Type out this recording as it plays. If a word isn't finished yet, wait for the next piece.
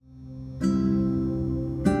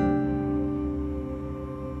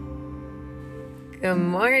Good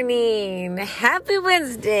morning. Happy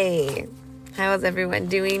Wednesday. How is everyone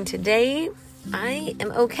doing today? I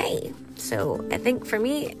am okay. So I think for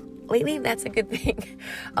me, lately, that's a good thing.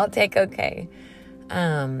 I'll take okay.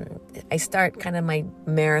 I start kind of my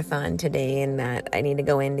marathon today in that I need to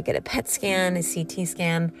go in to get a PET scan, a CT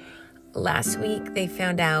scan. Last week, they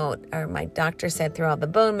found out, or my doctor said through all the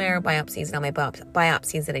bone marrow biopsies and all my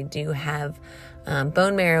biopsies that I do have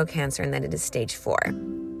bone marrow cancer and that it is stage 4.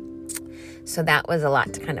 So that was a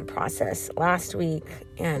lot to kind of process last week,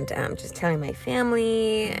 and just telling my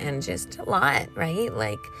family and just a lot, right?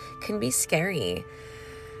 Like, can be scary.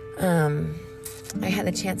 I had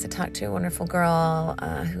the chance to talk to a wonderful girl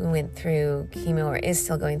who went through chemo or is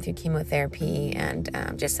still going through chemotherapy, and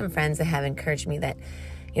just some friends that have encouraged me that,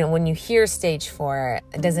 you know, when you hear stage 4,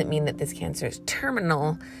 it doesn't mean that this cancer is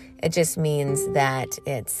terminal. It just means that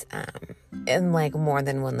it's in like more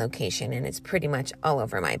than one location, and it's pretty much all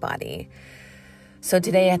over my body. So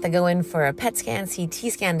today I have to go in for a PET scan,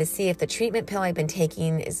 CT scan to see if the treatment pill I've been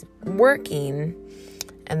taking is working.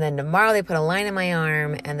 And then tomorrow they put a line in my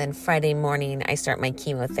arm, and then Friday morning I start my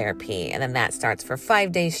chemotherapy, and then that starts for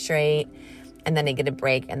 5 days straight, and then I get a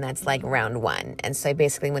break, and that's like round 1. And so I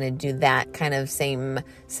basically want to do that kind of same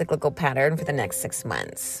cyclical pattern for the next 6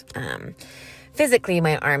 months. Physically,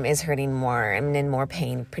 my arm is hurting more. I'm in more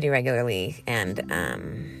pain pretty regularly, and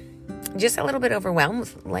just a little bit overwhelmed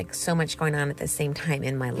with like so much going on at the same time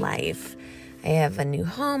in my life. I have a new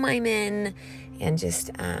home I'm in, and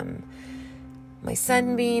just my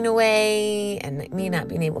son being away and me not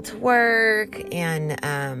being able to work, and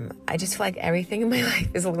I just feel like everything in my life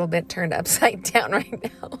is a little bit turned upside down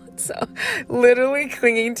right now. So literally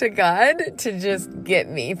clinging to God to just get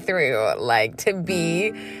me through, like to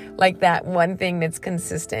be like that one thing that's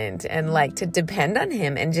consistent, and like to depend on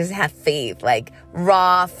him and just have faith, like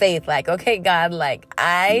raw faith, like, okay, God, like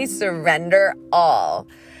I surrender all.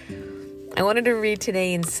 I wanted to read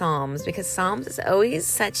today in Psalms, because Psalms is always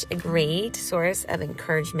such a great source of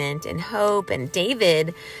encouragement and hope. And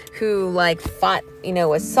David, who like fought,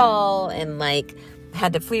 with Saul and like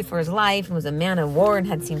had to flee for his life and was a man of war and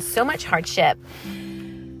had seen so much hardship,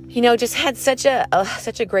 just had such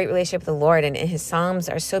a great relationship with the Lord, and his Psalms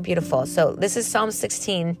are so beautiful. So this is Psalm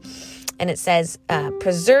 16, and it says,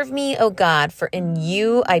 "Preserve me, O God, for in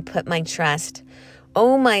you I put my trust.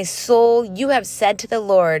 O my soul, you have said to the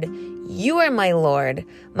Lord, you are my Lord.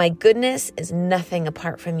 My goodness is nothing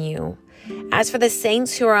apart from you. As for the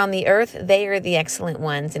saints who are on the earth, they are the excellent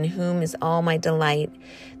ones, in whom is all my delight.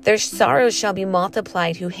 Their sorrows shall be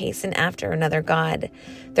multiplied who hasten after another God.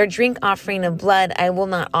 Their drink offering of blood I will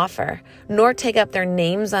not offer, nor take up their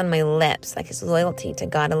names on my lips," like his loyalty to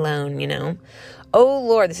God alone, "O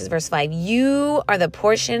Lord," this is verse 5, "you are the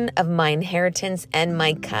portion of my inheritance and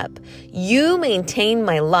my cup. You maintain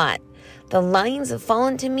my lot. The lines have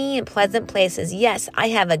fallen to me in pleasant places. Yes, I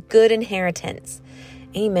have a good inheritance."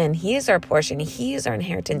 Amen. He is our portion. He is our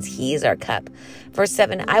inheritance. He is our cup. Verse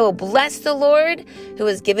 7, "I will bless the Lord who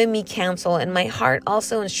has given me counsel, and my heart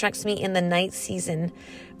also instructs me in the night season."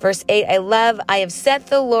 Verse 8, I have set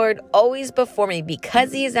the Lord always before me.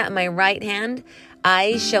 Because he is at my right hand,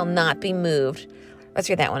 I shall not be moved. Let's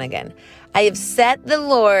read that one again. I have set the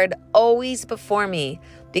Lord always before me.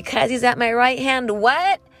 Because he's at my right hand,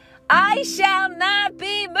 what? I shall not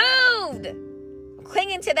be moved. I'm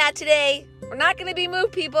clinging to that today. We're not going to be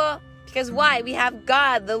moved, people. Because why? We have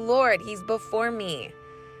God, the Lord. He's before me.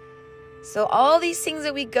 So all these things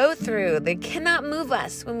that we go through, they cannot move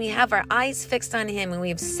us when we have our eyes fixed on him and we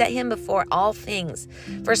have set him before all things.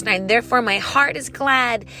 Verse 9, "Therefore my heart is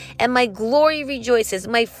glad and my glory rejoices.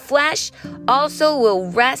 My flesh also will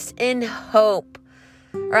rest in hope."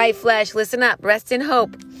 All right, flesh, listen up. Rest in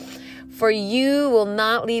hope. "For you will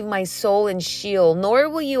not leave my soul in Sheol, nor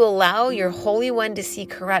will you allow your Holy One to see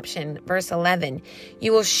corruption." Verse 11,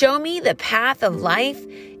 "You will show me the path of life.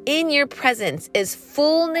 In your presence is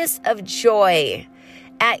fullness of joy.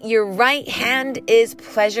 At your right hand is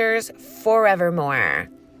pleasures forevermore."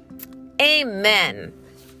 Amen.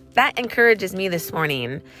 That encourages me this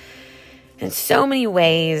morning in so many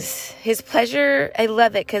ways. His pleasure, I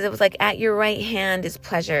love it, because it was like at your right hand is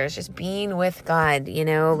pleasure. It's just being with God,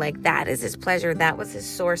 like that is his pleasure. That was his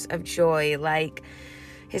source of joy. Like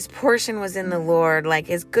his portion was in the Lord. Like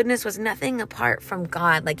his goodness was nothing apart from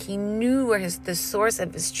God. Like he knew where the source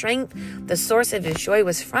of his strength, the source of his joy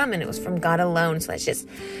was from, and it was from God alone. So let's just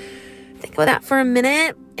think about that for a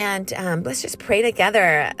minute, and let's just pray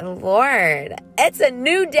together. Lord, it's a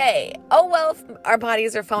new day. Oh, well, our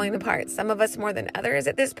bodies are falling apart. Some of us more than others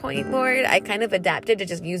at this point, Lord. I kind of adapted to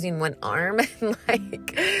just using one arm and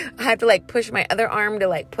have to like push my other arm to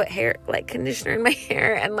like put hair, like conditioner in my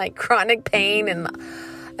hair, and like chronic pain. And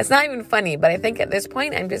it's not even funny, but I think at this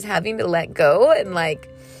point I'm just having to let go and like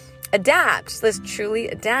adapt. Let's truly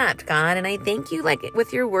adapt, God. And I thank you, like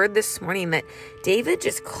with your word this morning, that David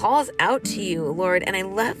just calls out to you, Lord. And I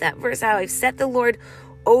love that verse, how I've set the Lord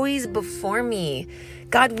always before me.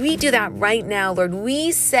 God, we do that right now, Lord.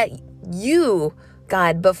 We set you,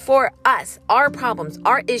 God, before us, our problems,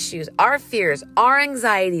 our issues, our fears, our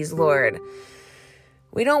anxieties, Lord.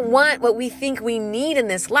 We don't want what we think we need in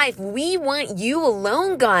this life. We want you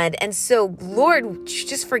alone, God. And so, Lord,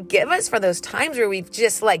 just forgive us for those times where we've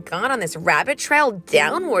just like gone on this rabbit trail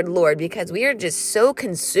downward, Lord, because we are just so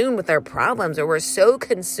consumed with our problems, or we're so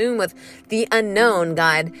consumed with the unknown,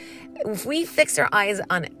 God. If we fix our eyes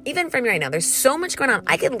on, even from right now, there's so much going on.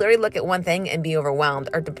 I could literally look at one thing and be overwhelmed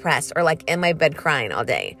or depressed or like in my bed crying all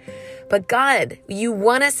day. But God, you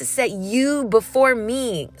want us to set you before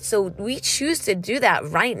me. So we choose to do that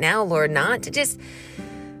right now, Lord, not to just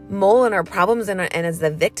mull in our problems and as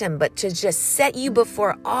the victim, but to just set you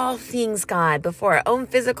before all things, God, before our own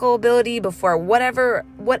physical ability, before whatever,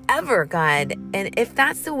 God. And if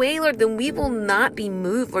that's the way, Lord, then we will not be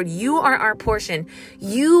moved, Lord. You are our portion.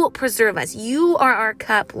 You preserve us. You are our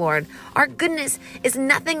cup, Lord. Our goodness is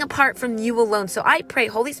nothing apart from you alone. So I pray,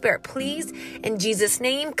 Holy Spirit, please, in Jesus'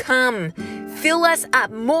 name, come. Fill us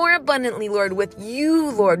up more abundantly, Lord, with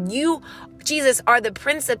you, Lord. You, Jesus, are the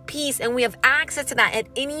Prince of Peace, and we have access to that at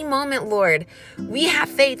any moment, Lord. We have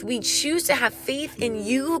faith. We choose to have faith in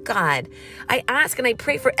you, God. I ask and I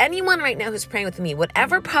pray for anyone right now who's praying with me,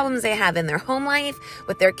 whatever problems they have in their home life,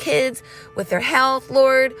 with their kids, with their health,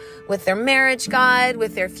 Lord, with their marriage, God,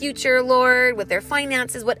 with their future, Lord, with their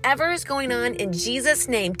finances, whatever is going on, in Jesus'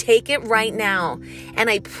 name, take it right now. And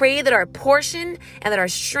I pray that our portion and that our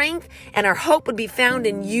strength and our hope would be found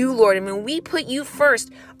in you, Lord. And when we put you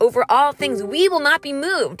first over all things, we will not be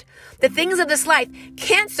moved. The things of this life,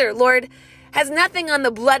 cancer, Lord, has nothing on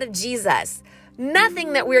the blood of Jesus.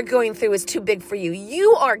 Nothing that we're going through is too big for you.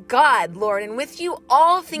 You are God, Lord, and with you,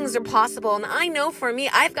 all things are possible. And I know for me,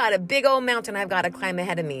 I've got a big old mountain I've got to climb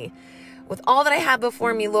ahead of me. With all that I have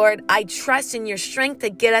before me, Lord, I trust in your strength to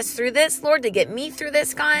get us through this, Lord, to get me through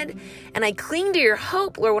this, God. And I cling to your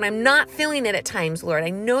hope, Lord, when I'm not feeling it at times, Lord. I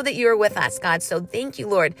know that you are with us, God. So thank you,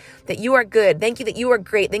 Lord, that you are good. Thank you that you are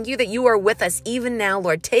great. Thank you that you are with us even now,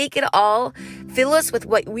 Lord. Take it all. Fill us with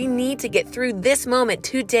what we need to get through this moment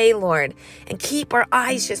today, Lord. And keep our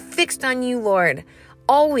eyes just fixed on you, Lord,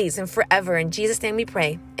 always and forever. In Jesus' name we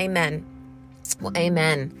pray. Amen. Well,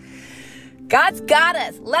 amen. God's got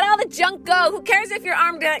us. Let all the junk go. Who cares if your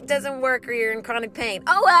arm doesn't work or you're in chronic pain?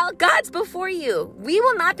 Oh, well, God's before you. We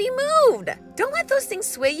will not be moved. Don't let those things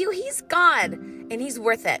sway you. He's God, and he's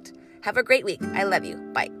worth it. Have a great week. I love you.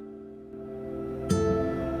 Bye.